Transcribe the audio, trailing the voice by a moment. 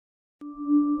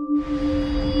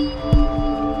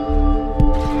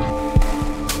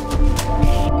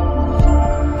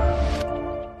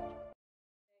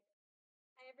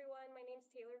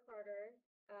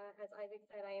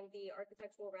Blindside. I am the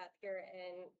architectural rep here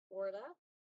in Florida.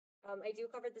 I do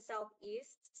cover the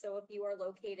Southeast, so if you are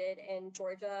located in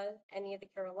Georgia, any of the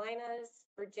Carolinas,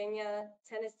 Virginia,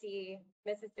 Tennessee,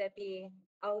 Mississippi,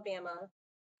 Alabama,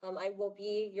 I will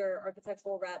be your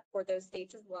architectural rep for those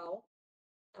states as well.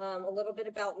 A little bit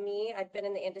about me, I've been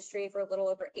in the industry for a little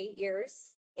over 8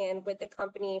 years and with the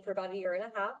company for about 1.5 years.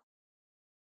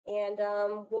 And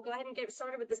we'll go ahead and get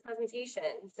started with this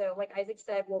presentation. So like Isaac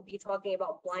said, we'll be talking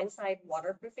about blindside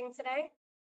waterproofing today.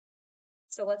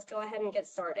 So let's go ahead and get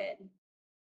started.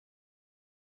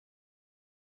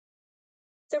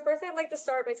 So first, I'd like to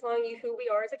start by telling you who we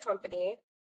are as a company.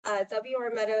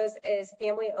 WR Meadows is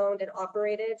family owned and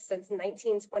operated since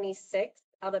 1926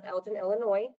 out of Elgin,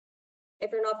 Illinois.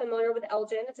 If you're not familiar with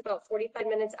Elgin, it's about 45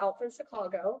 minutes out from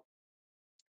Chicago.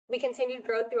 We continue to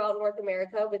grow throughout North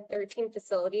America with 13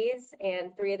 facilities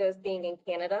and 3 of those being in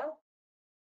Canada.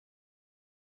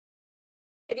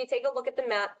 If you take a look at the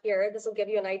map here, this will give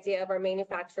you an idea of our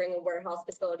manufacturing and warehouse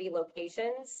facility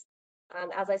locations.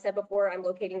 As I said before, I'm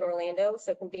located in Orlando,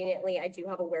 so conveniently I do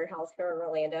have a warehouse here in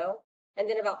Orlando. And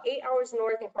then about 8 hours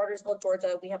north in Cartersville,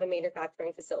 Georgia, we have a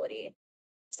manufacturing facility.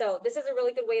 So this is a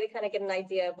really good way to kind of get an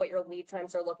idea of what your lead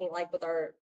times are looking like with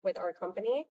our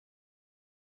company.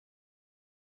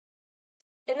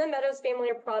 In the Meadows family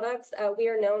of products, we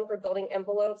are known for building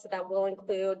envelopes that will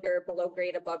include your below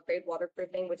grade, above grade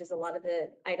waterproofing, which is a lot of the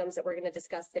items that we're going to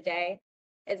discuss today,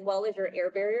 as well as your air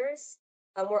barriers.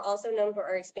 We're also known for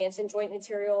our expansion joint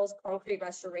materials, concrete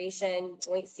restoration,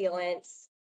 joint sealants.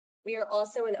 We are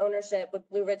also in ownership with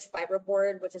Blue Ridge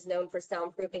Fiberboard, which is known for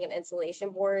soundproofing and insulation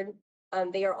board.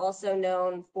 They are also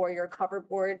known for your cover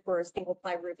board for single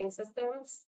ply roofing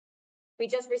systems. We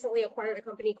just recently acquired a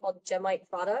company called Gemite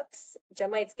Products.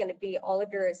 Gemite's going to be all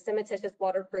of your cementitious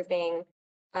waterproofing.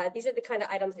 These are the kind of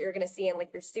items that you're going to see in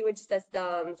like your sewage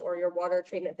systems or your water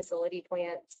treatment facility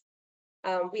plants.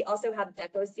 We also have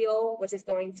DecoSeal, which is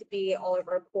going to be all of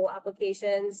our pool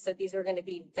applications. So these are going to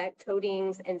be deck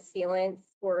coatings and sealants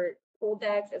for pool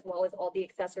decks, as well as all the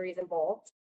accessories involved.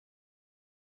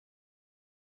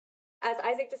 As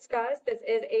Isaac discussed, this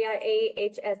is AIA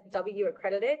HSW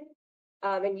accredited.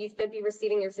 And you should be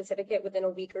receiving your certificate within a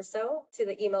week or so to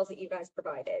the emails that you guys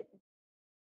provided.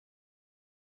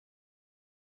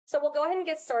 So we'll go ahead and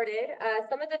get started.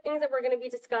 Some of the things that we're going to be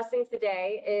discussing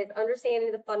today is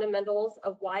understanding the fundamentals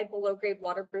of why below grade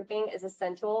waterproofing is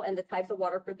essential and the types of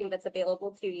waterproofing that's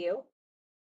available to you.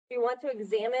 We want to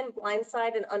examine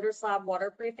blindside and underslab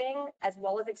waterproofing, as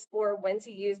well as explore when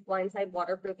to use blindside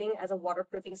waterproofing as a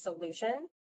waterproofing solution.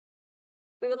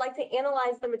 We would like to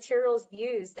analyze the materials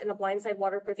used in a blindside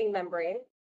waterproofing membrane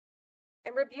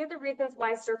and review the reasons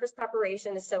why surface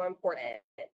preparation is so important.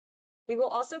 We will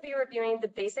also be reviewing the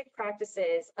basic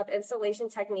practices of installation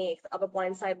techniques of a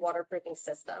blindside waterproofing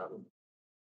system.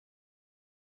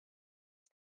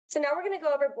 So now we're going to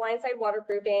go over blindside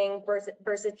waterproofing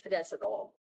versus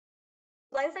traditional.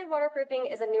 Blindside waterproofing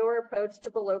is a newer approach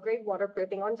to below grade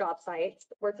waterproofing on job sites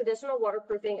where traditional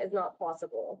waterproofing is not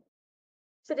possible.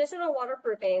 Traditional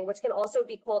waterproofing, which can also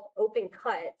be called open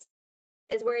cut,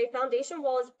 is where a foundation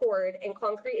wall is poured and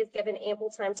concrete is given ample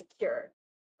time to cure,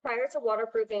 prior to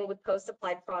waterproofing with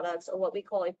post-applied products, or what we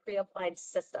call a pre-applied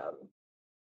system.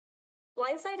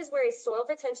 Blindside is where a soil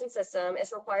retention system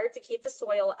is required to keep the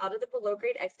soil out of the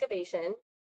below-grade excavation,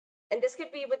 and this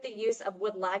could be with the use of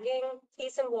wood lagging,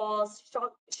 caisson walls,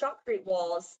 shotcrete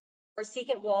walls, or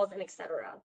secant walls, and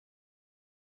etc.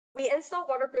 We install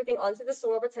waterproofing onto the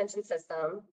soil retention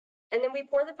system, and then we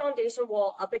pour the foundation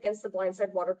wall up against the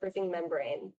blindside waterproofing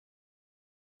membrane.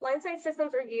 Blindside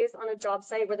systems are used on a job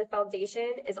site where the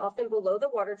foundation is often below the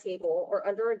water table or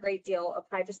under a great deal of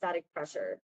hydrostatic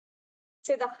pressure.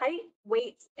 So the height,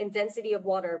 weight, and density of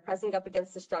water pressing up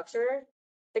against the structure,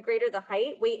 the greater the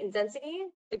height, weight, and density,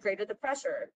 the greater the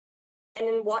pressure. And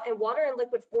in water and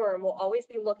liquid form, we'll always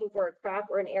be looking for a crack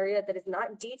or an area that is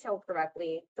not detailed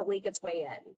correctly to leak its way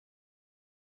in.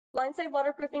 Blindside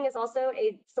waterproofing is also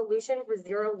a solution for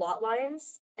zero lot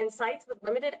lines and sites with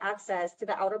limited access to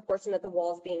the outer portion of the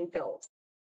walls being built.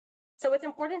 So it's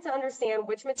important to understand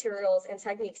which materials and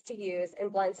techniques to use in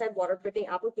blindside waterproofing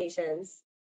applications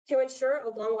to ensure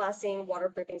a long-lasting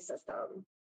waterproofing system.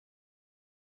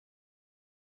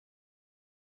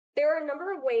 There are a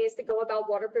number of ways to go about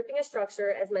waterproofing a structure,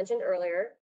 as mentioned earlier.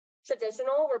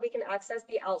 Traditional, where we can access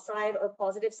the outside or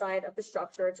positive side of the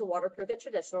structure to waterproof it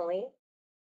traditionally.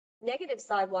 Negative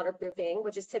side waterproofing,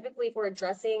 which is typically for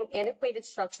addressing antiquated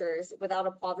structures without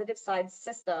a positive side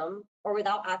system or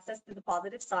without access to the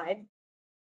positive side.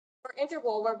 Or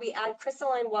interval, where we add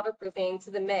crystalline waterproofing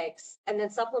to the mix and then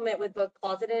supplement with both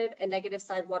positive and negative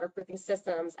side waterproofing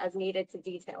systems as needed to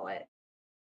detail it.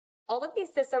 All of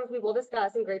these systems we will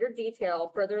discuss in greater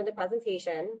detail further in the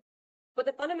presentation, but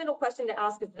the fundamental question to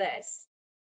ask is this: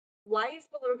 why is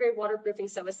below-grade waterproofing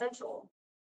so essential?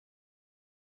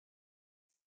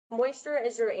 Moisture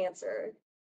is your answer.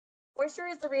 Moisture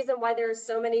is the reason why there are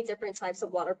so many different types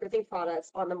of waterproofing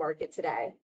products on the market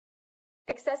today.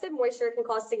 Excessive moisture can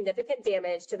cause significant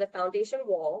damage to the foundation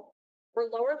wall or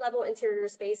lower level interior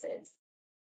spaces.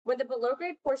 When the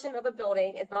below-grade portion of a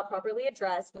building is not properly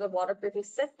addressed with a waterproofing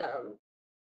system,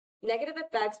 negative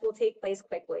effects will take place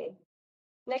quickly.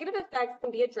 Negative effects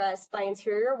can be addressed by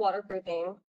interior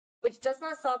waterproofing, which does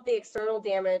not solve the external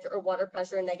damage or water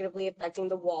pressure negatively affecting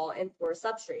the wall and floor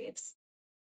substrates.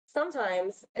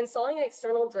 Sometimes, installing an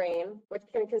external drain, which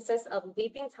can consist of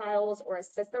leaping tiles or a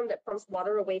system that pumps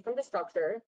water away from the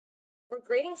structure, or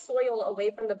grading soil away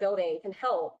from the building can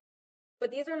help, but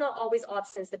these are not always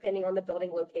options depending on the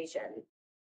building location.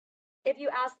 If you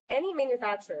ask any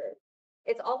manufacturer,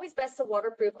 it's always best to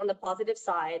waterproof on the positive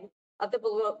side of the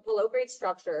below-grade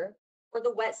structure or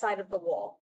the wet side of the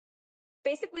wall.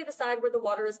 Basically the side where the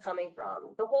water is coming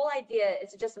from. The whole idea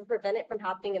is to just prevent it from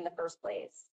happening in the first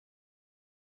place.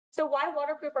 So why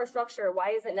waterproof our structure? Why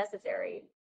is it necessary?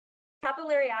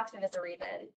 Capillary action is the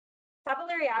reason.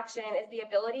 Capillary action is the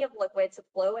ability of liquid to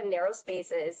flow in narrow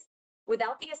spaces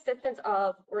without the assistance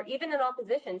of, or even in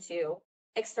opposition to,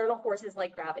 external forces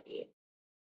like gravity.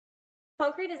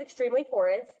 Concrete is extremely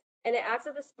porous, and it acts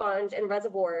as a sponge and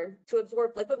reservoir to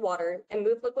absorb liquid water and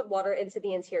move liquid water into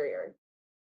the interior.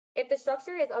 If the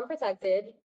structure is unprotected,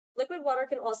 liquid water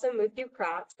can also move through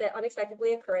cracks that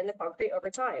unexpectedly occur in the concrete over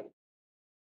time.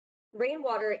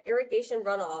 Rainwater, irrigation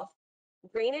runoff,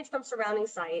 drainage from surrounding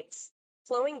sites,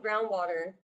 flowing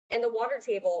groundwater, and the water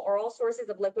table are all sources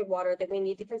of liquid water that we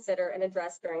need to consider and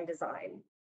address during design.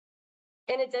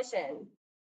 In addition,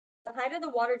 the height of the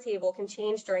water table can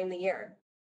change during the year.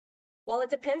 While it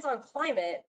depends on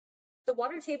climate, the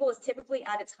water table is typically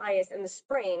at its highest in the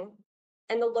spring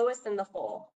and the lowest in the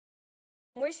fall.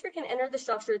 Moisture can enter the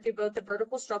structure through both the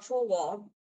vertical structural wall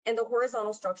and the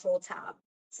horizontal structural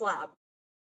slab.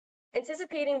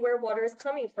 Anticipating where water is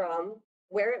coming from,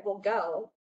 where it will go,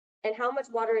 and how much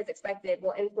water is expected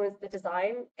will influence the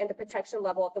design and the protection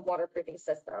level of the waterproofing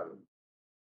system.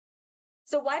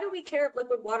 So why do we care if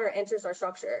liquid water enters our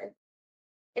structure?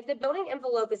 If the building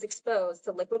envelope is exposed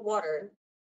to liquid water,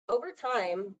 over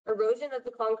time, erosion of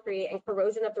the concrete and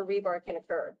corrosion of the rebar can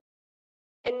occur.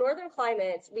 In northern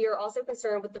climates, we are also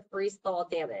concerned with the freeze-thaw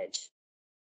damage.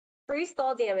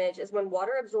 Freeze-thaw damage is when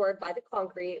water absorbed by the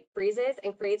concrete freezes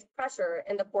and creates pressure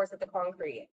in the pores of the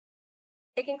concrete.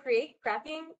 It can create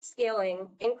cracking, scaling,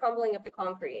 and crumbling of the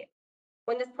concrete.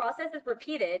 When this process is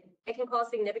repeated, it can cause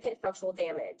significant structural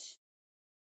damage.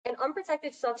 An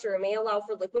unprotected structure may allow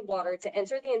for liquid water to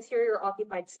enter the interior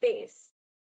occupied space.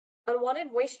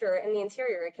 Unwanted moisture in the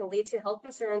interior can lead to health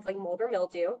concerns like mold or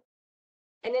mildew.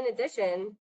 And in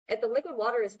addition, if the liquid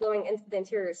water is flowing into the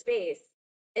interior space,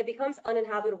 it becomes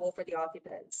uninhabitable for the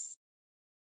occupants.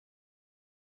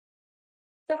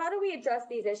 So how do we address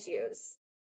these issues?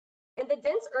 In the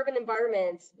dense urban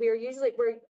environments, where usually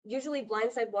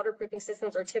blindside waterproofing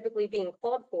systems are typically being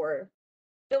called for,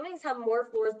 buildings have more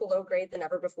floors below grade than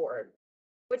ever before,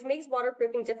 which makes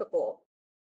waterproofing difficult.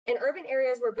 In urban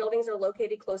areas where buildings are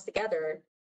located close together,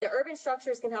 the urban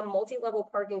structures can have multi-level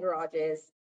parking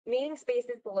garages, meeting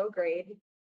spaces below grade,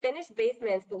 finished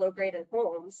basements below grade in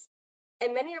homes,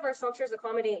 and many of our structures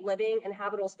accommodate living and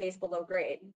habitable space below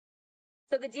grade.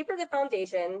 So the deeper the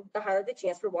foundation, the higher the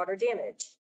chance for water damage.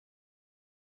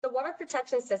 The water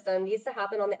protection system needs to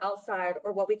happen on the outside,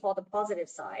 or what we call the positive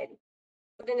side.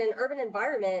 But in an urban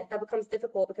environment, that becomes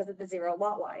difficult because of the zero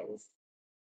lot lines.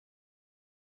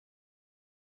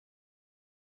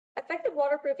 Effective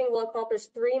waterproofing will accomplish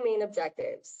three main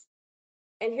objectives.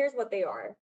 And here's what they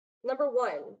are. Number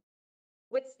one,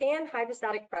 withstand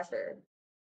hydrostatic pressure.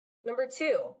 Number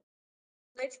two,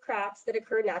 bridge cracks that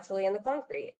occur naturally in the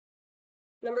concrete.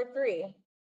 Number three,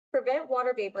 prevent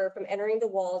water vapor from entering the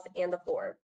walls and the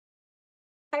floor.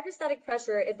 Hydrostatic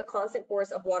pressure is the constant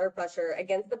force of water pressure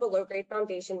against the below-grade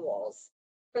foundation walls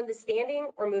from the standing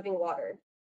or moving water.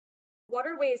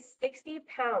 Water weighs 60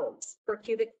 pounds per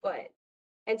cubic foot,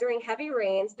 and during heavy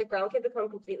rains, the ground can become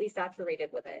completely saturated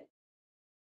with it.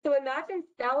 So imagine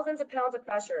thousands of pounds of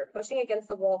pressure pushing against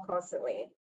the wall constantly.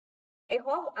 A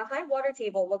high water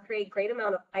table will create great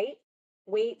amount of height,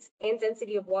 weight, and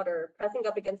density of water pressing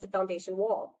up against the foundation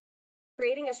wall,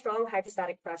 creating a strong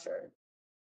hydrostatic pressure.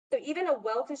 So even a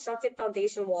well-constructed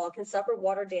foundation wall can suffer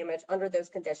water damage under those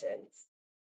conditions.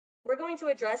 We're going to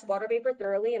address water vapor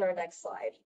thoroughly in our next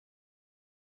slide.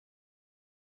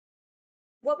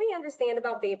 What we understand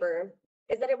about vapor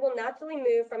is that it will naturally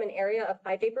move from an area of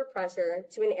high vapor pressure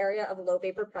to an area of low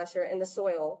vapor pressure in the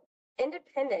soil,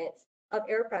 independent of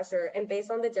air pressure and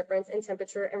based on the difference in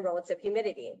temperature and relative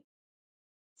humidity.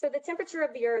 So the temperature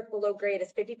of the earth below grade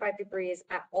is 55 degrees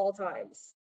at all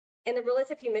times. And the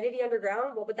relative humidity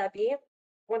underground, what would that be?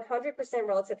 100%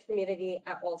 relative humidity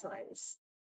at all times.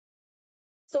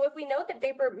 So if we know that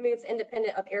vapor moves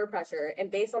independent of air pressure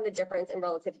and based on the difference in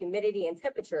relative humidity and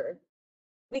temperature,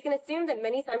 we can assume that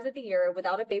many times of the year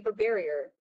without a vapor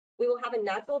barrier, we will have a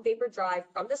natural vapor drive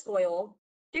from the soil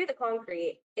through the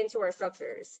concrete into our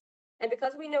structures. And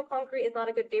because we know concrete is not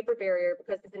a good vapor barrier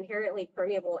because it's inherently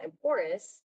permeable and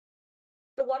porous,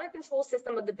 the water control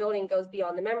system of the building goes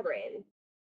beyond the membrane.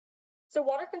 So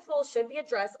water control should be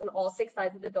addressed on all 6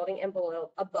 sides of the building and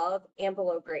below, above and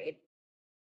below grade.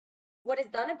 What is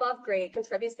done above grade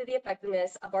contributes to the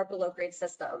effectiveness of our below grade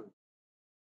system.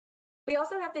 We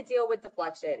also have to deal with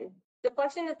deflection.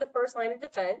 Deflection is the first line of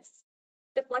defense.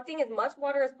 Deflecting as much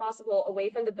water as possible away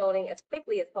from the building as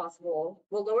quickly as possible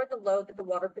will lower the load that the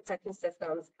water protection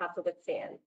systems have to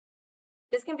withstand.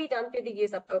 This can be done through the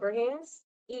use of overhangs,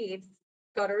 eaves,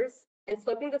 gutters, and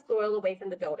sloping the soil away from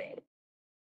the building.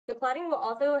 The cladding will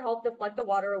also help deflect the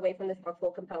water away from the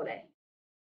structural component.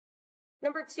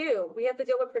 Number 2, we have to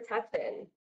deal with protection.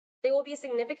 There will be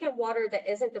significant water that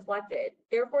isn't deflected.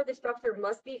 Therefore, the structure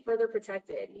must be further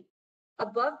protected.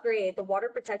 Above grade, the water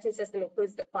protection system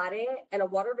includes the cladding and a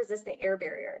water-resistant air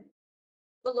barrier.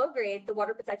 Below grade, the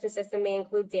water protection system may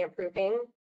include damp proofing,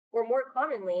 or more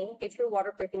commonly, a true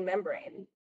waterproofing membrane.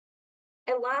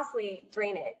 And lastly,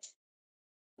 drainage.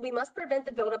 We must prevent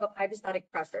the buildup of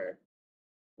hydrostatic pressure.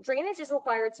 Drainage is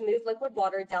required to move liquid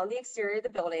water down the exterior of the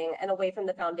building and away from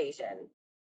the foundation.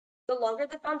 The longer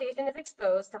the foundation is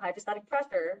exposed to hydrostatic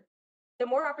pressure, the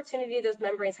more opportunity those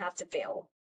membranes have to fail.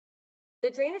 The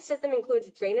drainage system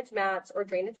includes drainage mats or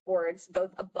drainage boards,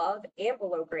 both above and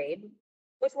below grade,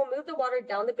 which will move the water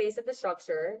down the base of the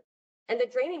structure, and the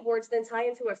draining boards then tie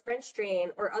into a French drain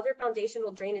or other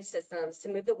foundational drainage systems to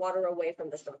move the water away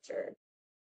from the structure.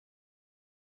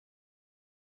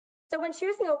 So when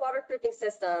choosing a waterproofing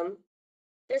system,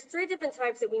 there's 3 different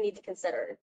types that we need to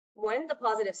consider. 1, the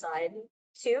positive side,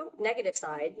 2, negative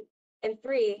side, and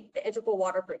 3, the integral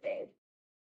waterproofing.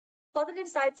 Positive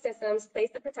side systems place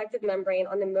the protective membrane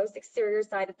on the most exterior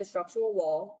side of the structural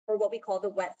wall, or what we call the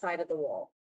wet side of the wall.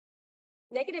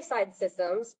 Negative side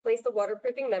systems place the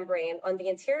waterproofing membrane on the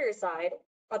interior side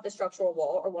of the structural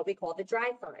wall, or what we call the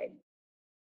dry side.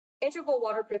 Integral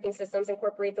waterproofing systems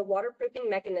incorporate the waterproofing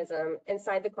mechanism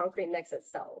inside the concrete mix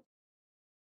itself.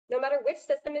 No matter which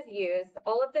system is used,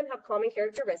 all of them have common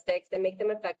characteristics that make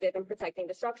them effective in protecting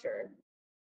the structure.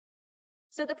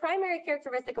 So the primary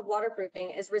characteristic of waterproofing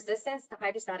is resistance to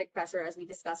hydrostatic pressure, as we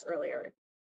discussed earlier.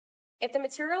 If the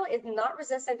material is not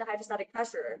resistant to hydrostatic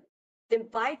pressure, then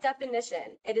by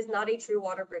definition, it is not a true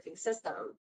waterproofing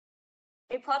system.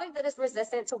 A product that is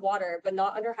resistant to water but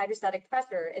not under hydrostatic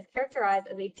pressure is characterized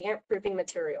as a damp-proofing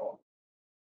material.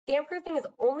 Damp-proofing is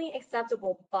only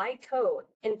acceptable by code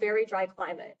in very dry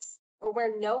climates, or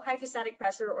where no hydrostatic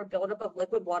pressure or buildup of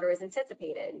liquid water is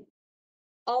anticipated.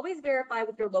 Always verify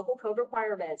with your local code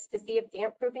requirements to see if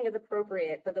damp-proofing is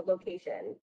appropriate for the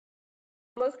location.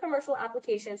 Most commercial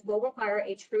applications will require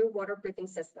a true waterproofing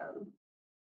system.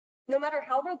 No matter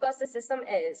how robust the system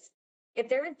is, if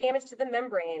there is damage to the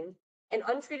membrane, an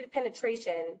untreated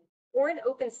penetration, or an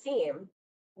open seam,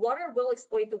 water will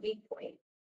exploit the weak point.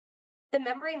 The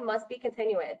membrane must be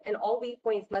continuous, and all weak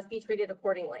points must be treated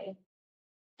accordingly.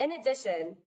 In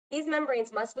addition, these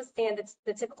membranes must withstand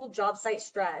the typical job site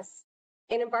stress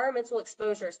and environmental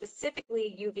exposure,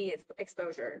 specifically UV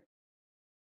exposure.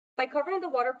 By covering the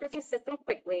waterproofing system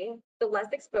quickly, the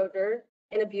less exposure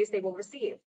and abuse they will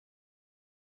receive.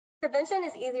 Prevention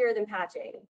is easier than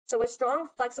patching, so a strong,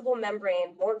 flexible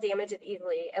membrane won't damage it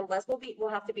easily and less will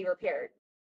have to be repaired.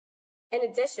 In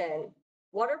addition,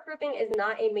 waterproofing is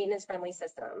not a maintenance-friendly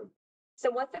system.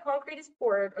 So once the concrete is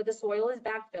poured or the soil is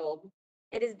backfilled,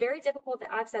 it is very difficult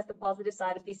to access the positive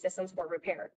side of these systems for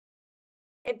repair.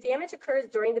 If damage occurs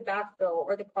during the backfill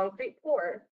or the concrete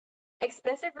pour,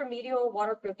 expensive remedial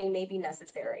waterproofing may be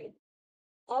necessary.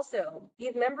 Also,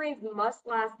 these membranes must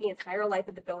last the entire life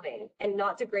of the building and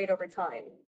not degrade over time.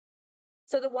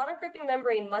 So the waterproofing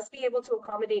membrane must be able to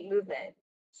accommodate movement.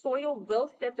 Soil will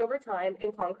shift over time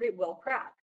and concrete will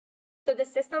crack. So the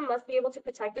system must be able to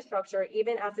protect the structure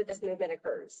even after this movement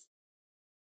occurs.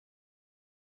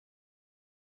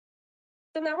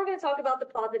 So now we're going to talk about the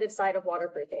positive side of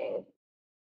waterproofing.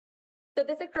 So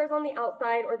this occurs on the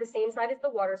outside or the same side as the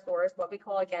water source, what we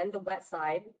call again the wet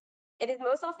side. It is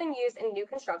most often used in new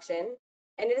construction,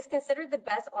 and it is considered the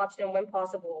best option when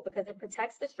possible because it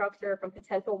protects the structure from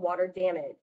potential water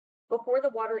damage before the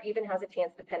water even has a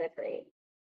chance to penetrate.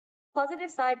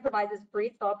 Positive side provides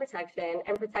freeze-thaw protection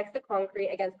and protects the concrete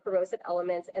against corrosive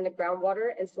elements in the groundwater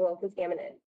and soil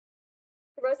contaminants.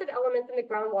 Corrosive elements in the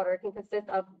groundwater can consist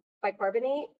of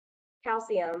bicarbonate,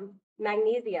 calcium,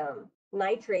 magnesium,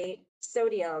 nitrate,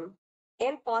 sodium,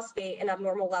 and phosphate in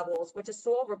abnormal levels, which a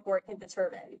soil report can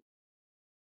determine.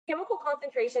 Chemical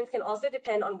concentrations can also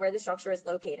depend on where the structure is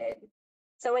located.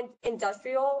 So in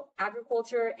industrial,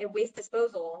 agriculture, and waste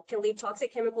disposal can leave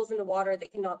toxic chemicals in the water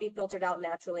that cannot be filtered out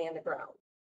naturally in the ground.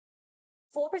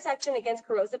 Full protection against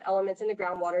corrosive elements in the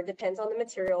groundwater depends on the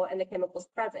material and the chemicals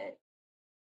present.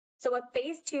 So a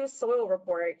phase 2 soil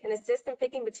report can assist in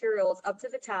picking materials up to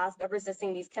the task of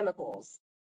resisting these chemicals.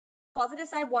 Positive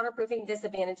side waterproofing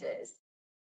disadvantages.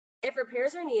 If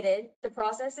repairs are needed, the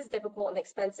process is difficult and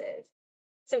expensive.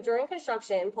 So during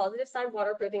construction, positive side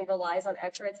waterproofing relies on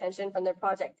extra attention from the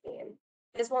project team.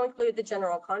 This will include the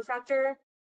general contractor,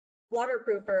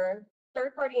 waterproofer,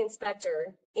 third-party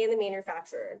inspector, and the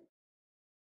manufacturer.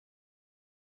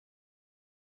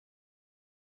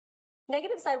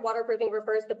 Negative side waterproofing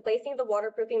refers to placing the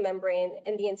waterproofing membrane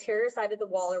in the interior side of the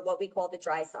wall, or what we call the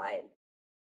dry side.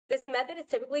 This method is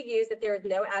typically used if there is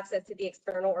no access to the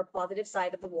external or positive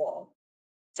side of the wall.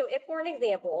 So if, for an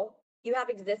example, you have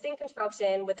existing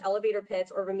construction with elevator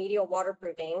pits or remedial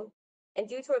waterproofing, and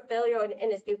due to a failure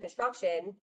in its new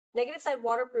construction, negative side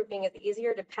waterproofing is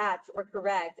easier to patch or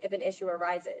correct if an issue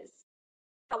arises.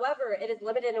 However, it is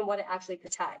limited in what it actually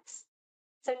protects.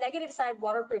 So negative side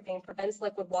waterproofing prevents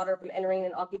liquid water from entering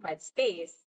an occupied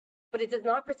space, but it does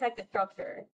not protect the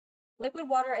structure. Liquid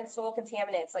water and soil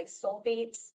contaminants like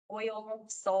sulfates, oil,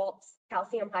 salts,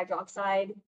 calcium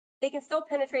hydroxide, they can still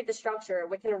penetrate the structure,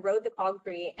 which can erode the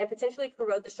concrete and potentially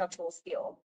corrode the structural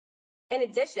steel. In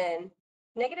addition,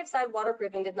 negative side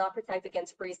waterproofing does not protect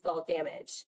against freeze-thaw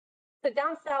damage. So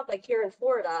down south, like here in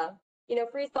Florida,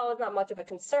 freeze-thaw is not much of a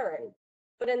concern,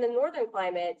 but in the northern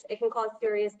climate, it can cause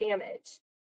serious damage.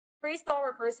 Freeze-thaw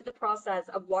refers to the process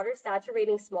of water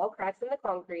saturating small cracks in the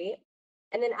concrete,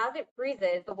 and then as it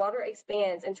freezes, the water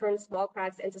expands and turns small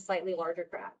cracks into slightly larger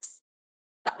cracks.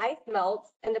 The ice melts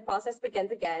and the process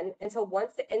begins again until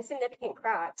once the insignificant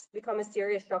cracks become a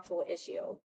serious structural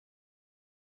issue.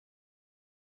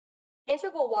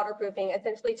 Integral waterproofing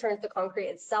essentially turns the concrete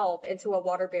itself into a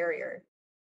water barrier.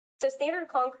 So standard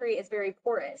concrete is very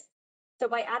porous. So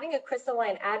by adding a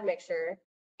crystalline admixture,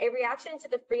 a reaction to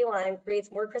the free line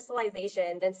creates more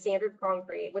crystallization than standard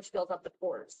concrete, which fills up the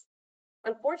pores.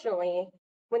 Unfortunately,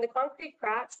 when the concrete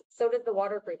cracks, so does the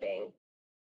waterproofing.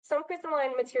 Some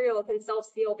crystalline material can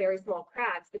self-seal very small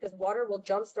cracks because water will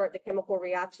jumpstart the chemical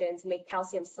reaction to make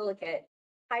calcium silicate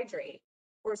hydrate,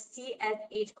 or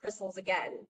CSH crystals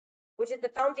again, which is the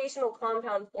foundational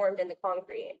compound formed in the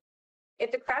concrete.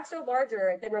 If the cracks are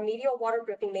larger, then remedial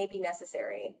waterproofing may be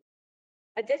necessary.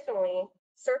 Additionally,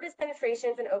 surface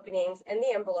penetrations and openings in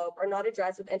the envelope are not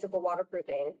addressed with integral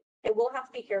waterproofing and will have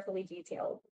to be carefully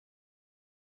detailed.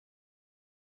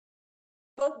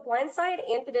 Both blindside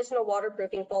and traditional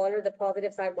waterproofing fall under the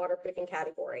positive side waterproofing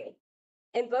category.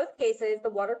 In both cases,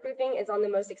 the waterproofing is on the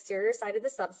most exterior side of the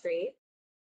substrate.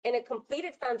 In a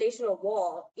completed foundational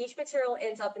wall, each material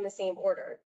ends up in the same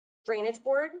order: drainage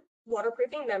board,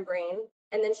 waterproofing membrane,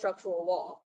 and then structural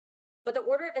wall. But the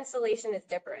order of installation is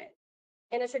different.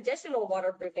 In a traditional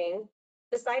waterproofing,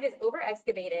 the site is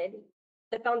over-excavated,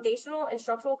 the foundational and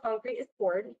structural concrete is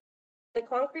poured, the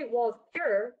concrete wall is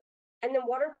pure, and then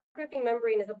waterproofing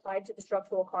membrane is applied to the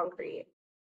structural concrete.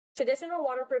 Traditional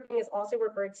waterproofing is also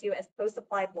referred to as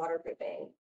post-applied waterproofing.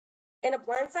 In a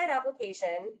blindside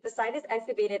application, the site is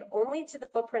excavated only to the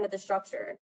footprint of the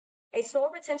structure. A soil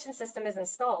retention system is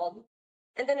installed,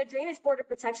 and then a drainage board of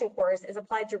protection course is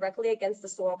applied directly against the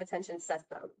soil retention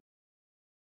system.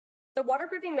 The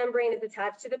waterproofing membrane is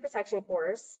attached to the protection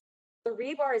course, the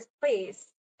rebar is placed,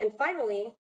 and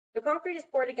finally, the concrete is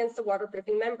poured against the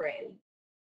waterproofing membrane.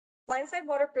 Blindside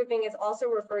waterproofing is also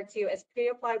referred to as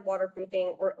pre-applied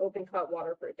waterproofing or open-cut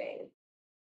waterproofing.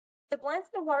 The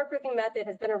blindside waterproofing method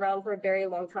has been around for a very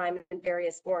long time in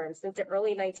various forms since the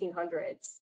early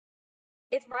 1900s.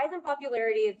 Its rise in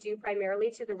popularity is due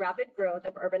primarily to the rapid growth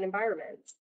of urban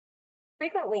environments.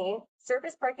 Frequently,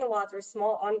 surface parking lots or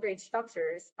small on-grade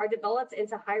structures are developed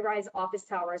into high-rise office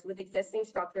towers with existing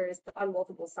structures on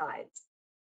multiple sides.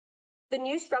 The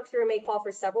new structure may call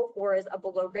for several floors of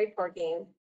below-grade parking,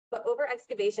 but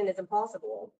over-excavation is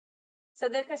impossible. So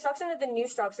the construction of the new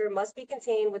structure must be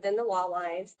contained within the lot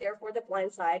lines, therefore the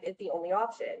blindside is the only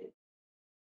option.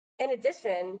 In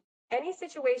addition, any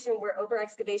situation where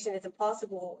over-excavation is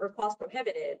impossible or cost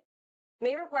prohibitive,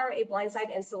 may require a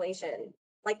blindside installation,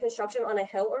 like construction on a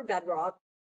hill or bedrock,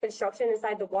 construction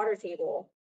inside the water table,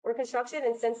 or construction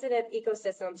in sensitive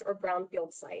ecosystems or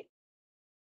brownfield site.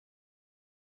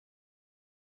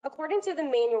 According to the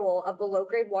Manual of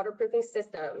Below-Grade Waterproofing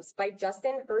Systems by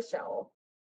Justin Herschel,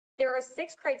 there are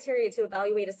 6 criteria to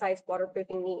evaluate a site's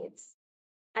waterproofing needs.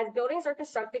 As buildings are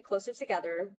constructed closer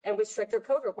together and with stricter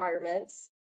code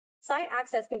requirements, site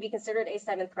access can be considered a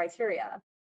 7th criteria.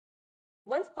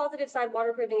 Once positive site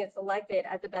waterproofing is selected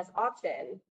as the best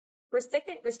option,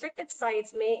 restricted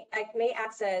sites may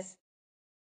access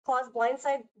cause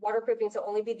blindside waterproofing to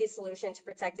only be the solution to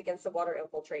protect against the water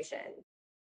infiltration.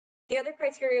 The other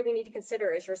criteria we need to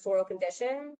consider is your soil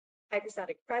condition,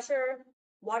 hydrostatic pressure,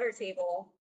 water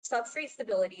table, substrate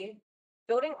stability,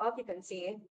 building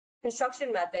occupancy,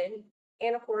 construction method,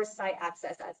 and of course, site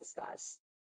access as discussed.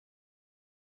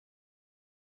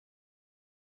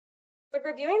 When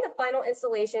reviewing the final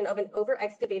installation of an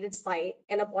over-excavated site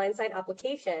and a blindside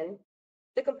application,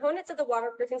 the components of the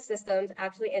waterproofing systems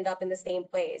actually end up in the same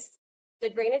place. The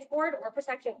drainage board or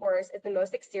protection course is the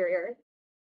most exterior.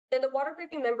 Then the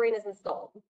waterproofing membrane is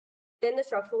installed. Then the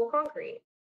structural concrete.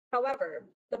 However,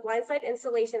 the blindside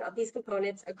installation of these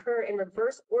components occur in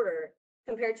reverse order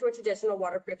compared to a traditional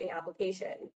waterproofing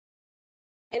application.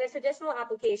 In a traditional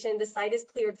application, the site is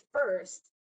cleared first,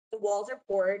 the walls are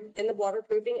poured, then the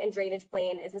waterproofing and drainage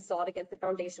plane is installed against the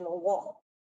foundational wall.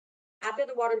 After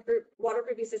the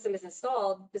waterproofing system is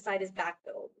installed, the site is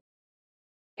backfilled.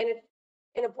 And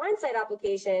in a blindside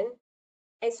application,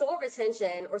 a soil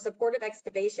retention or supportive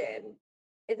excavation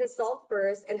is installed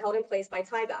first and held in place by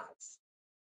tiebacks.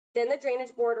 Then the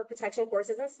drainage board or protection course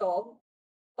is installed,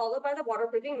 followed by the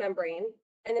waterproofing membrane,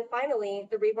 and then finally,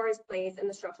 the rebar is placed and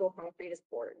the structural concrete is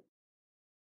poured.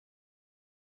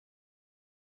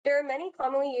 There are many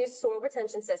commonly used soil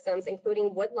retention systems,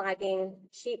 including wood lagging,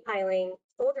 sheet piling,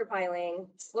 shoulder piling,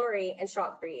 slurry, and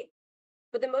shotcrete.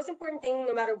 But the most important thing,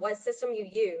 no matter what system you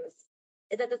use,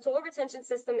 is that the soil retention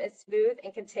system is smooth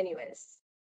and continuous.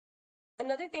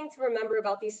 Another thing to remember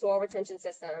about these soil retention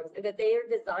systems is that they are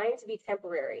designed to be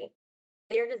temporary.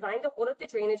 They are designed to hold up the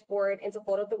drainage board and to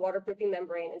hold up the waterproofing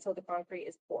membrane until the concrete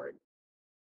is poured.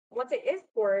 Once it is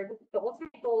poured, the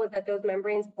ultimate goal is that those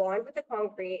membranes bond with the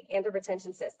concrete and the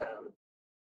retention system.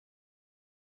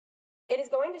 It is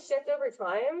going to shift over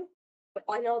time,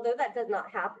 and although that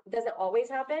doesn't always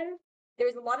happen,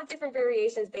 there's a lot of different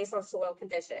variations based on soil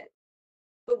condition.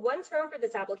 But one term for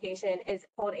this application is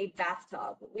called a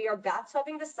bathtub. We are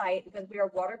bathtubbing the site because we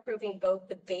are waterproofing both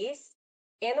the base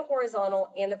and the horizontal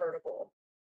and the vertical.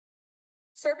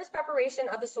 Surface preparation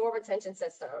of the soil retention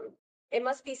system. It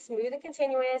must be smooth and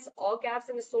continuous. All gaps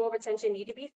in the soil retention need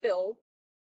to be filled.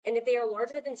 And if they are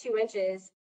larger than 2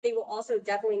 inches, they will also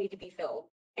definitely need to be filled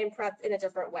and prepped in a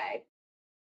different way.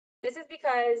 This is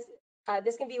because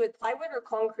this can be with plywood or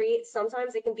concrete.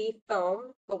 Sometimes it can be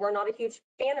foam, but we're not a huge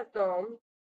fan of foam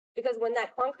because when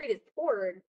that concrete is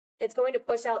poured, it's going to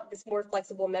push out this more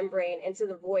flexible membrane into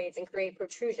the voids and create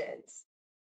protrusions.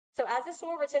 So as the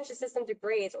soil retention system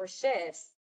degrades or shifts,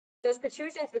 those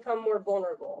protrusions become more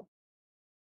vulnerable.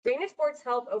 Drainage boards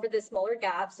help over the smaller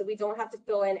gaps so we don't have to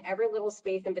fill in every little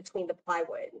space in between the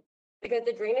plywood because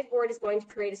the drainage board is going to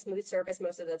create a smooth surface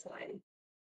most of the time.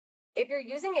 If you're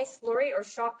using a slurry or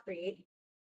shotcrete,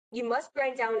 you must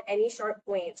grind down any sharp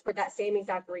points for that same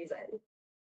exact reason.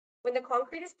 When the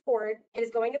concrete is poured, it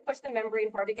is going to push the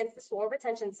membrane hard against the soil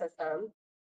retention system.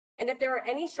 And if there are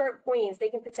any sharp points, they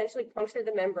can potentially puncture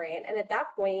the membrane. And at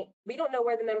that point, we don't know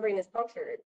where the membrane is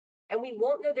punctured. And we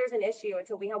won't know there's an issue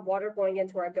until we have water going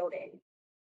into our building.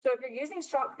 So if you're using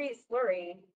shotcrete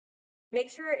slurry,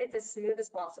 make sure it's as smooth as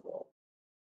possible.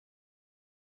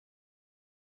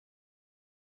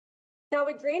 Now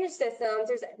with drainage systems,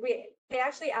 they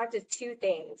actually act as 2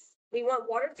 things. We want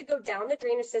water to go down the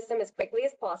drainage system as quickly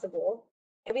as possible,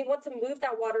 and we want to move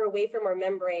that water away from our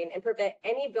membrane and prevent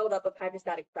any buildup of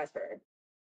hydrostatic pressure.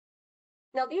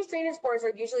 Now, these drainage boards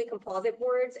are usually composite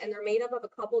boards, and they're made up of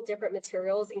a couple different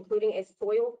materials, including a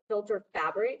soil filter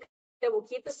fabric that will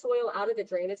keep the soil out of the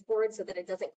drainage board so that it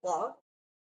doesn't clog.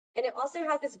 And it also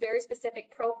has this very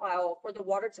specific profile for the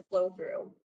water to flow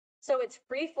through. So it's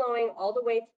free flowing all the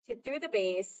way through the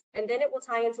base, and then it will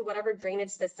tie into whatever drainage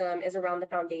system is around the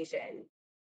foundation.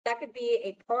 That could be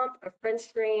a pump, a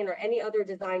French drain, or any other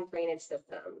designed drainage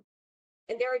system.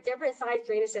 And there are different size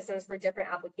drainage systems for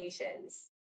different applications.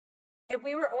 If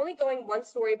we were only going 1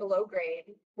 story below grade,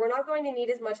 we're not going to need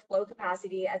as much flow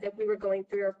capacity as if we were going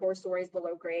 3 or 4 stories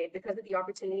below grade because of the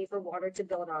opportunity for water to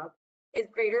build up is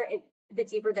greater the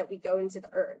deeper that we go into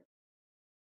the earth.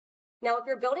 Now, if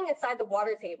you're building inside the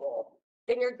water table,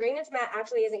 then your drainage mat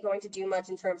actually isn't going to do much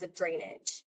in terms of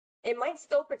drainage. It might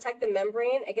still protect the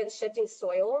membrane against shifting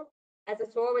soil as the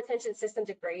soil retention system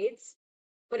degrades,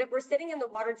 but if we're sitting in the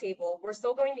water table, we're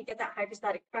still going to get that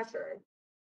hydrostatic pressure.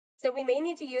 So we may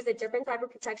need to use a different type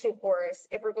of protection course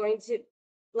if we're going to,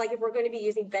 like if we're going to be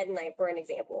using bentonite for an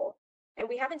example. And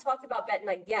we haven't talked about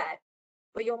bentonite yet,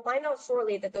 but you'll find out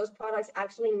shortly that those products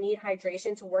actually need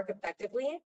hydration to work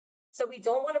effectively. So we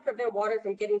don't want to prevent water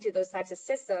from getting to those types of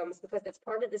systems because it's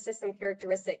part of the system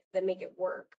characteristics that make it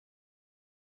work.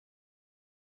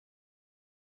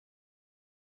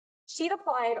 Sheet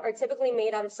applied are typically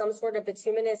made out of some sort of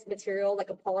bituminous material like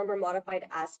a polymer modified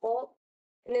asphalt.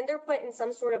 And then they're put in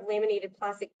some sort of laminated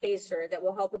plastic facer that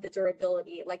will help with the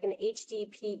durability, like an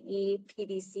HDPE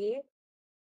PVC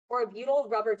or a butyl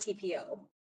rubber TPO.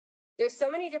 There's so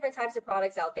many different types of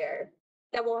products out there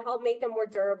that will help make them more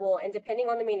durable. And depending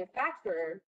on the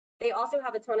manufacturer, they also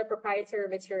have a ton of proprietary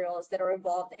materials that are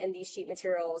involved in these sheet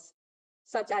materials,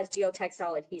 such as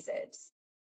geotextile adhesives.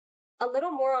 A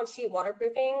little more on sheet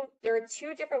waterproofing, there are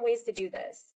two different ways to do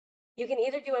this. You can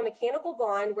either do a mechanical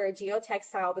bond where a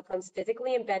geotextile becomes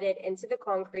physically embedded into the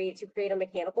concrete to create a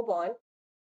mechanical bond,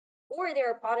 or there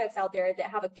are products out there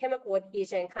that have a chemical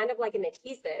adhesion, kind of like an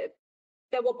adhesive,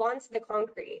 that will bond to the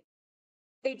concrete.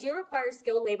 They do require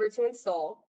skilled labor to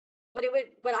install, but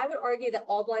I would argue that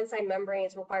all blindside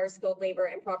membranes require skilled labor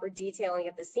and proper detailing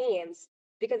of the seams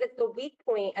because it's the weak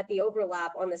point at the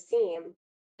overlap on the seam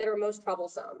that are most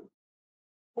troublesome.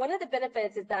 One of the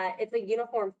benefits is that it's a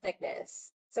uniform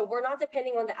thickness. So we're not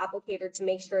depending on the applicator to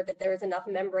make sure that there is enough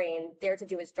membrane there to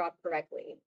do its job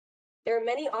correctly. There are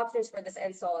many options for this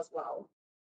install as well.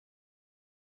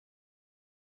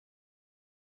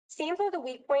 Seams are the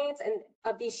weak points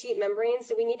of these sheet membranes,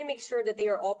 so we need to make sure that they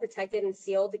are all protected and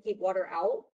sealed to keep water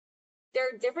out. There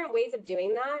are different ways of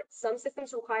doing that. Some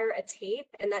systems require a tape,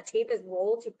 and that tape is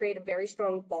rolled to create a very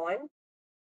strong bond.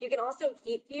 You can also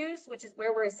heat fuse, which is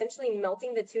where we're essentially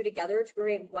melting the two together to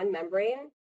create one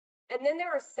membrane. And then there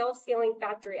are self-sealing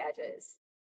factory edges.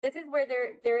 This is where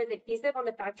there is adhesive on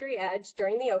the factory edge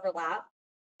during the overlap,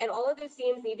 and all of those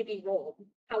seams need to be rolled.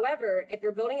 However, if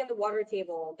you're building in the water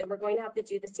table, then we're going to have to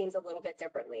do the seams a little bit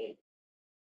differently.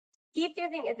 Heat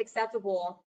fusing is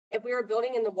acceptable if we are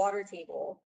building in the water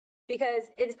table because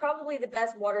it's probably the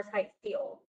best watertight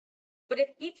seal. But if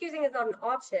heat fusing is not an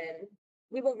option,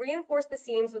 we will reinforce the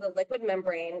seams with a liquid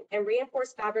membrane and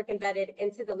reinforce fabric embedded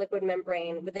into the liquid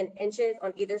membrane within inches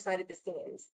on either side of the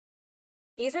seams.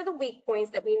 These are the weak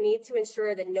points that we need to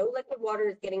ensure that no liquid water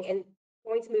is going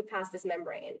to move past this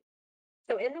membrane.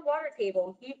 So in the water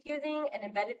table, heat fusing and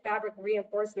embedded fabric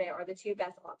reinforcement are the two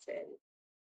best options.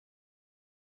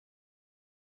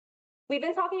 We've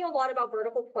been talking a lot about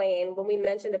vertical plane when we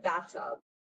mentioned a bathtub,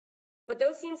 but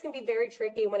those seams can be very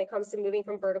tricky when it comes to moving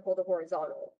from vertical to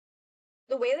horizontal.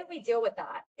 The way that we deal with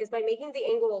that is by making the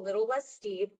angle a little less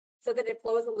steep so that it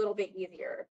flows a little bit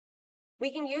easier.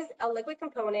 We can use a liquid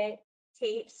component,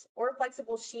 tapes, or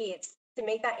flexible sheets to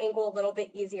make that angle a little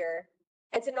bit easier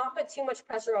and to not put too much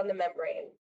pressure on the membrane.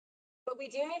 But we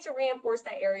do need to reinforce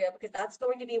that area because that's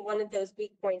going to be one of those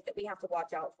weak points that we have to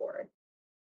watch out for.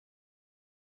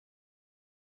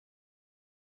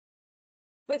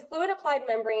 With fluid applied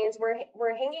membranes,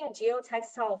 we're hanging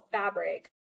geotextile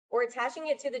fabric or attaching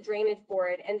it to the drainage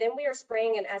board, and then we are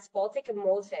spraying an asphaltic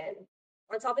emulsion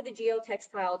on top of the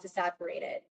geotextile to saturate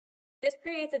it. This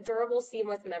creates a durable,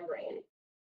 seamless membrane.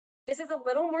 This is a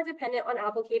little more dependent on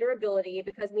applicator ability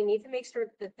because we need to make sure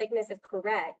that the thickness is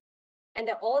correct and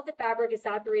that all of the fabric is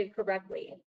saturated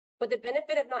correctly. But the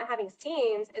benefit of not having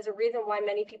seams is a reason why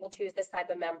many people choose this type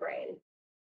of membrane.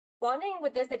 Bonding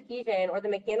with this adhesion or the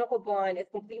mechanical bond is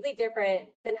completely different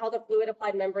than how the fluid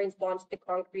applied membranes bond to the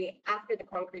concrete after the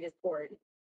concrete is poured.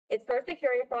 It starts the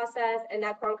curing process, and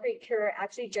that concrete cure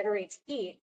actually generates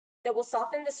heat that will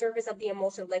soften the surface of the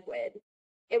emulsion liquid.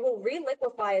 It will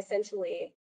re-liquefy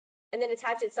essentially, and then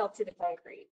attach itself to the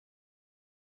concrete.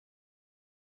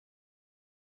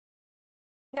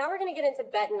 Now we're going to get into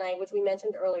bentonite, which we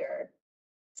mentioned earlier.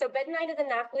 So bentonite is a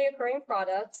naturally occurring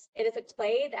product. It is a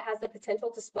clay that has the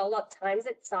potential to swell up times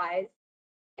its size,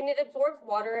 and it absorbs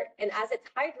water, and as it's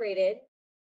hydrated,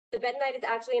 the bentonite is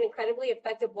actually an incredibly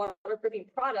effective waterproofing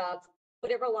product,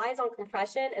 but it relies on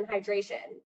compression and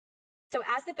hydration. So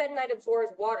as the bentonite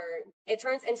absorbs water, it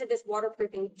turns into this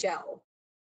waterproofing gel.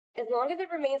 As long as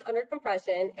it remains under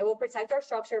compression, it will protect our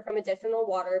structure from additional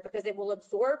water because it will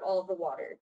absorb all of the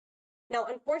water. Now,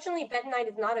 unfortunately, bentonite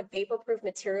is not a vapor-proof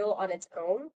material on its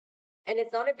own, and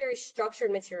it's not a very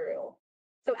structured material.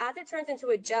 So as it turns into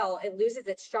a gel, it loses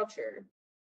its structure.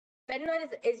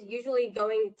 Bentonite is usually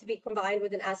going to be combined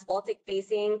with an asphaltic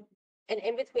facing and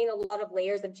in between a lot of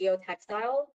layers of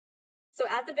geotextile. So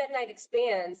as the bentonite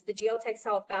expands, the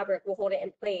geotextile fabric will hold it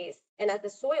in place, and as the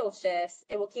soil shifts,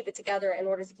 it will keep it together in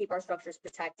order to keep our structures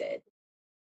protected.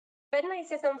 Bentonite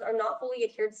systems are not fully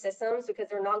adhered systems because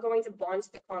they're not going to bond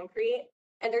to the concrete,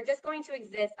 and they're just going to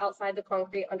exist outside the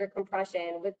concrete under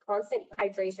compression with constant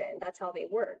hydration. That's how they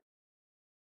work.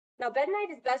 Now,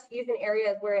 bentonite is best used in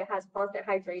areas where it has constant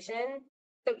hydration.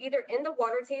 So either in the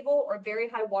water table or very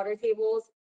high water tables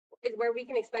is where we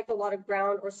can expect a lot of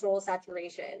ground or soil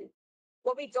saturation.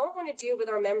 What we don't want to do with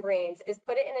our membranes is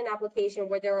put it in an application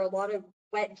where there are a lot of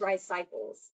wet, dry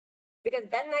cycles, because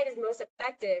bentonite is most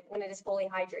effective when it is fully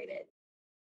hydrated.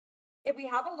 If we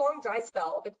have a long dry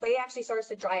spell, the clay actually starts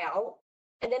to dry out,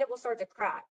 and then it will start to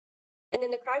crack. And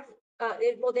then the cracks,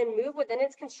 it will then move within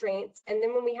its constraints, and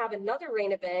then when we have another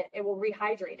rain event, it will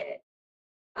rehydrate it.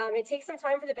 It takes some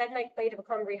time for the bentonite clay to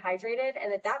become rehydrated,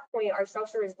 and at that point, our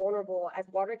structure is vulnerable as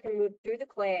water can move through the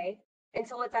clay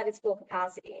until it's at its full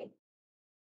capacity.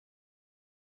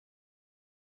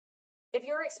 If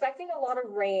you're expecting a lot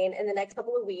of rain in the next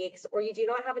couple of weeks, or you do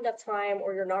not have enough time,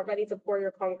 or you're not ready to pour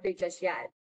your concrete just yet,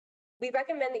 we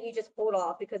recommend that you just hold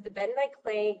off because the bentonite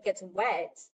clay gets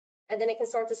wet and then it can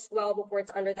start to swell before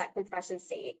it's under that compression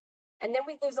state. And then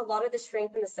we lose a lot of the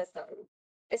strength in the system.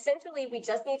 Essentially, we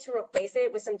just need to replace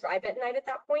it with some dry bentonite at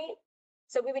that point.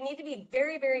 So we would need to be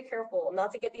very, very careful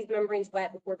not to get these membranes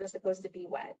wet before they're supposed to be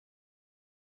wet.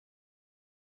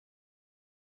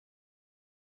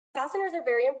 Fasteners are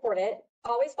very important.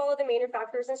 Always follow the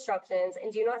manufacturer's instructions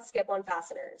and do not skip on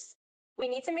fasteners. We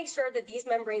need to make sure that these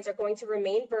membranes are going to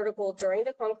remain vertical during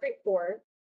the concrete pour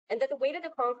and that the weight of the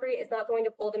concrete is not going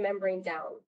to pull the membrane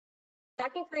down.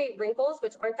 That can create wrinkles,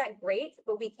 which aren't that great,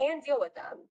 but we can deal with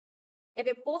them. If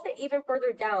it pulls it even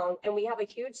further down and we have a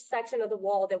huge section of the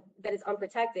wall that is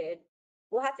unprotected,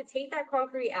 we'll have to take that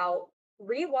concrete out,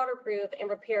 re-waterproof and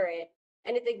repair it,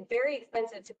 and it's very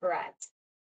expensive to correct.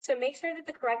 So make sure that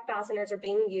the correct fasteners are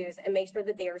being used and make sure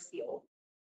that they are sealed.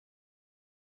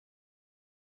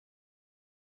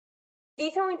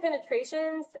 Detailing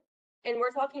penetrations, and we're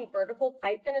talking vertical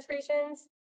pipe penetrations.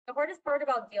 The hardest part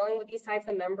about dealing with these types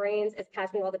of membranes is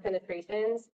catching all the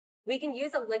penetrations. We can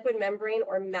use a liquid membrane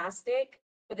or mastic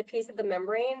with a piece of the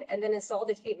membrane and then install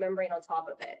the sheet membrane on top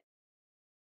of it.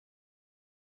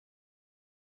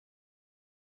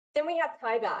 Then we have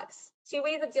tiebacks. Two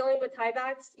ways of dealing with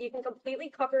tiebacks. You can completely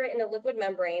cover it in a liquid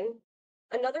membrane.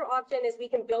 Another option is we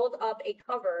can build up a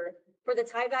cover for the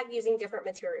tieback using different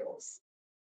materials.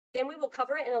 Then we will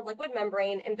cover it in a liquid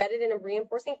membrane embedded in a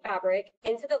reinforcing fabric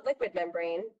into the liquid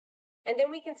membrane, and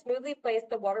then we can smoothly place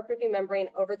the waterproofing membrane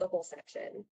over the whole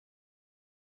section.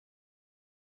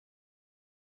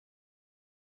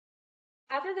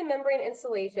 After the membrane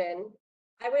installation,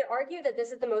 I would argue that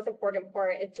this is the most important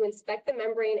part, is to inspect the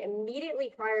membrane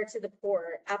immediately prior to the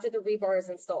pour after the rebar is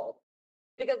installed.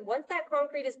 Because once that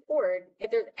concrete is poured, if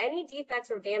there's any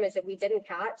defects or damage that we didn't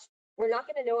catch, we're not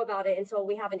going to know about it until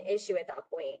we have an issue at that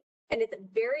point. And it's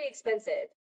very expensive.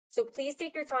 So please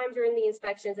take your time during the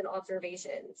inspections and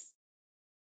observations.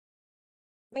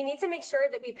 We need to make sure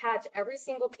that we patch every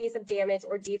single piece of damage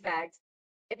or defect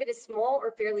if it is small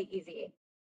or fairly easy.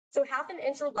 So 1/2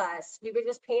 inch or less, we would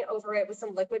just paint over it with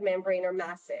some liquid membrane or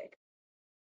mastic.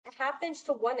 1/2 inch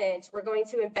to 1 inch, we're going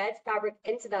to embed fabric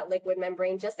into that liquid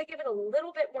membrane just to give it a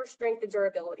little bit more strength and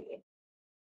durability.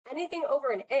 Anything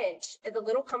over 1 inch is a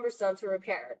little cumbersome to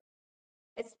repair,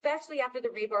 especially after the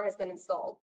rebar has been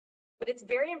installed. But it's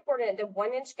very important that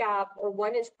 1 inch gap or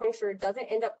 1 inch puncture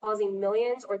doesn't end up causing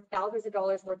millions or thousands of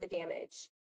dollars worth of damage.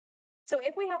 So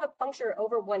if we have a puncture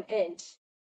over 1 inch,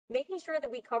 making sure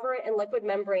that we cover it in liquid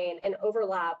membrane and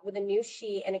overlap with a new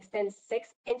sheet and extend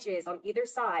 6 inches on either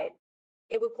side,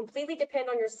 it will completely depend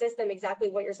on your system exactly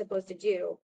what you're supposed to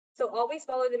do. So always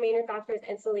follow the manufacturer's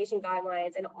installation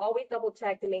guidelines and always double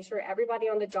check to make sure everybody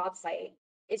on the job site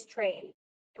is trained.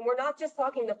 And we're not just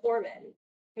talking the foreman.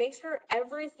 Make sure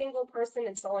every single person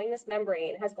installing this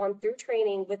membrane has gone through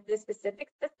training with this specific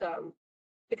system,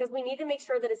 because we need to make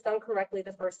sure that it's done correctly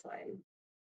the first time.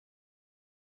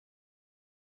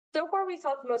 So far, we've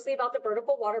talked mostly about the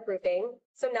vertical waterproofing.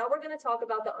 So now we're going to talk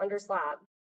about the under slab.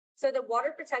 So the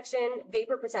water protection,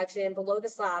 vapor protection below the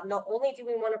slab, not only do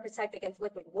we want to protect against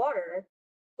liquid water,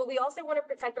 but we also want to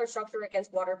protect our structure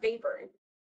against water vapor.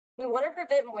 We want to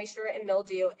prevent moisture and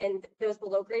mildew in those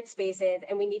below grade spaces,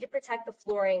 and we need to protect the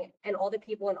flooring and all the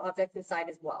people and objects inside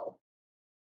as well.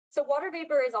 So water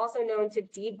vapor is also known to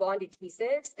de-bond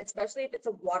adhesives, especially if it's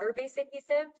a water-based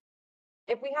adhesive.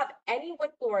 If we have any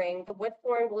wood flooring, the wood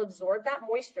flooring will absorb that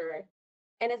moisture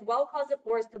and as well cause the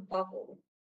floors to buckle.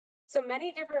 So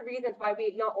many different reasons why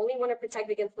we not only want to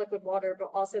protect against liquid water, but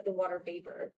also the water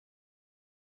vapor.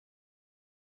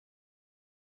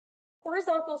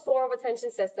 Horizontal soil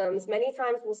retention systems, many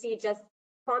times we'll see just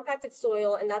compacted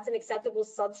soil, and that's an acceptable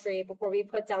substrate before we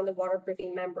put down the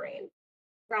waterproofing membrane,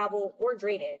 gravel, or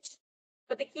drainage.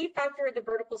 But the key factor of the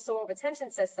vertical soil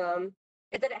retention system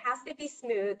is that it has to be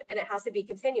smooth and it has to be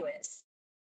continuous.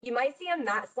 You might see a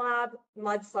mat slab,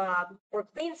 mud slab, or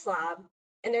clean slab,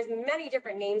 and there's many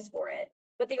different names for it,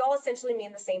 but they all essentially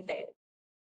mean the same thing.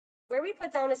 Where we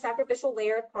put down a sacrificial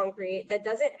layer of concrete that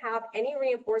doesn't have any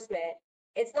reinforcement,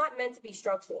 it's not meant to be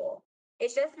structural.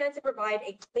 It's just meant to provide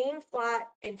a clean, flat,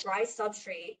 and dry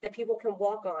substrate that people can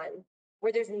walk on,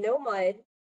 where there's no mud,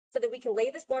 so that we can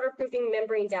lay this waterproofing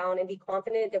membrane down and be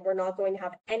confident that we're not going to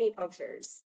have any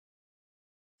punctures.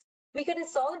 We could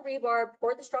install the rebar,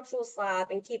 pour the structural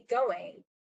slab, and keep going.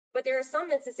 But there are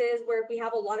some instances where if we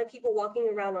have a lot of people walking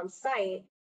around on site,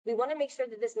 we want to make sure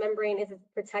that this membrane is as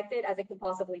protected as it can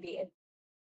possibly be.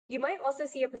 You might also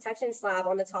see a protection slab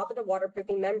on the top of the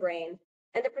waterproofing membrane,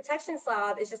 and the protection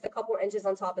slab is just a couple inches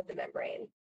on top of the membrane.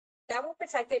 That will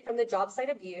protect it from the job site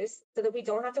abuse so that we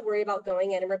don't have to worry about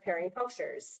going in and repairing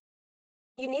punctures.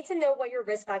 You need to know what your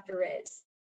risk factor is.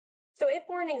 So if,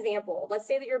 for an example, let's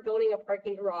say that you're building a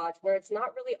parking garage where it's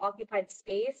not really occupied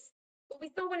space, but we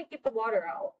still want to keep the water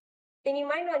out, then you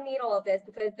might not need all of this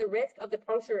because the risk of the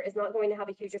puncture is not going to have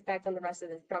a huge effect on the rest of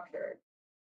the structure.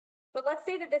 But let's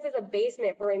say that this is a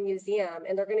basement for a museum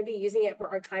and they're going to be using it for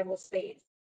archival space.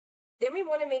 Then we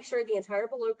want to make sure the entire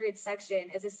below grade section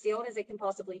is as sealed as it can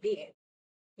possibly be.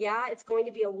 Yeah, it's going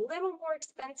to be a little more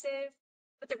expensive,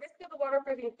 but the risk of the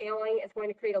waterproofing failing is going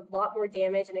to create a lot more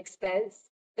damage and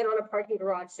expense than on a parking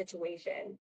garage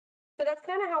situation. So that's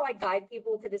kind of how I guide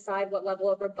people to decide what level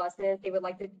of robustness they would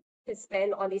like to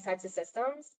spend on these types of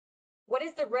systems. What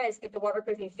is the risk if the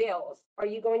waterproofing fails? Are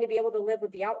you going to be able to live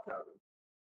with the outcome?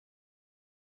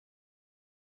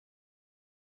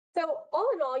 So all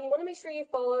in all, you want to make sure you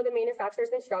follow the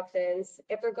manufacturer's instructions.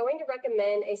 If they're going to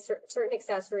recommend a certain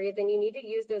accessory, then you need to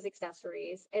use those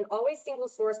accessories, and always single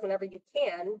source whenever you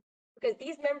can, because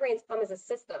these membranes come as a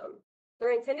system.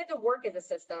 They're intended to work as a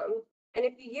system. And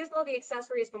if you use all the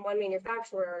accessories from one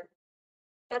manufacturer,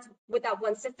 that's with that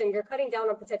one system, you're cutting down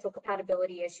on potential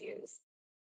compatibility issues.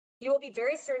 You will be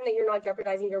very certain that you're not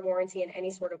jeopardizing your warranty in any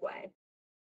sort of way.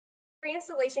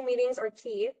 Pre-installation meetings are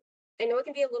key. I know it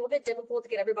can be a little bit difficult to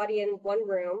get everybody in one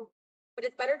room, but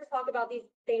it's better to talk about these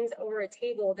things over a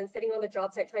table than sitting on the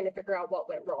job site trying to figure out what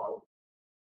went wrong.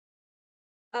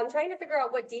 Trying to figure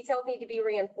out what details need to be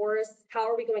reinforced. How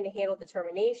are we going to handle the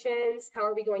terminations? How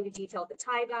are we going to detail the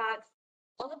tiebacks?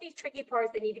 All of these tricky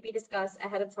parts that need to be discussed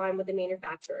ahead of time with the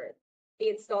manufacturer,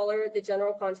 the installer, the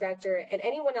general contractor, and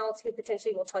anyone else who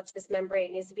potentially will touch this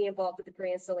membrane needs to be involved with the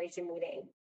pre-installation meeting.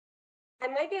 I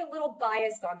might be a little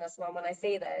biased on this one when I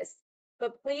say this,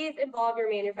 but please involve your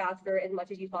manufacturer as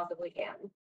much as you possibly can.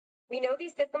 We know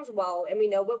these systems well, and we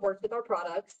know what works with our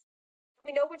products.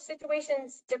 We know which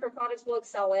situations different products will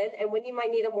excel in and when you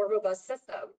might need a more robust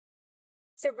system.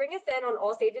 So bring us in on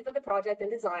all stages of the project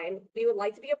and design. We would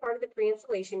like to be a part of the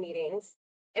pre-installation meetings,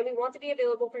 and we want to be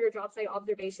available for your job site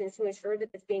observations to ensure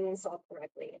that it's being installed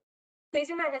correctly. Please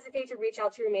do not hesitate to reach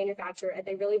out to your manufacturer, and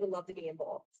they really would love to be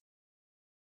involved.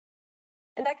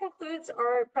 And that concludes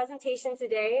our presentation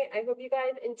today. I hope you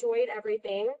guys enjoyed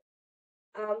everything.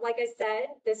 Like I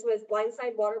said, this was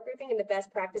Blindside waterproofing and the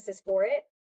best practices for it.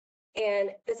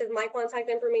 And this is my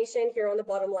contact information here on the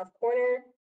bottom left corner.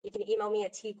 You can email me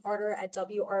at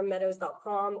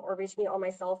tcarter@wrmeadows.com or reach me on my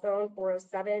cell phone,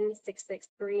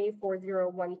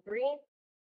 407-663-4013.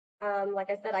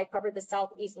 Like I said, I covered the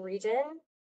Southeast region.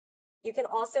 You can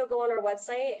also go on our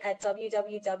website at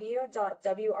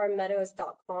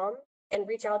www.wrmeadows.com and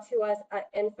reach out to us at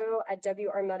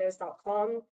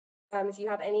info@wrmeadows.com. If you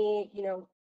have any,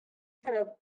 kind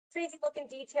of crazy looking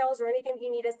details or anything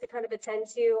you need us to kind of attend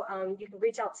to, you can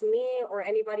reach out to me or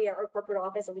anybody at our corporate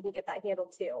office and we can get that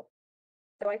handled too.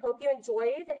 So I hope you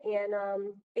enjoyed,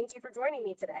 and thank you for joining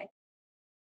me today.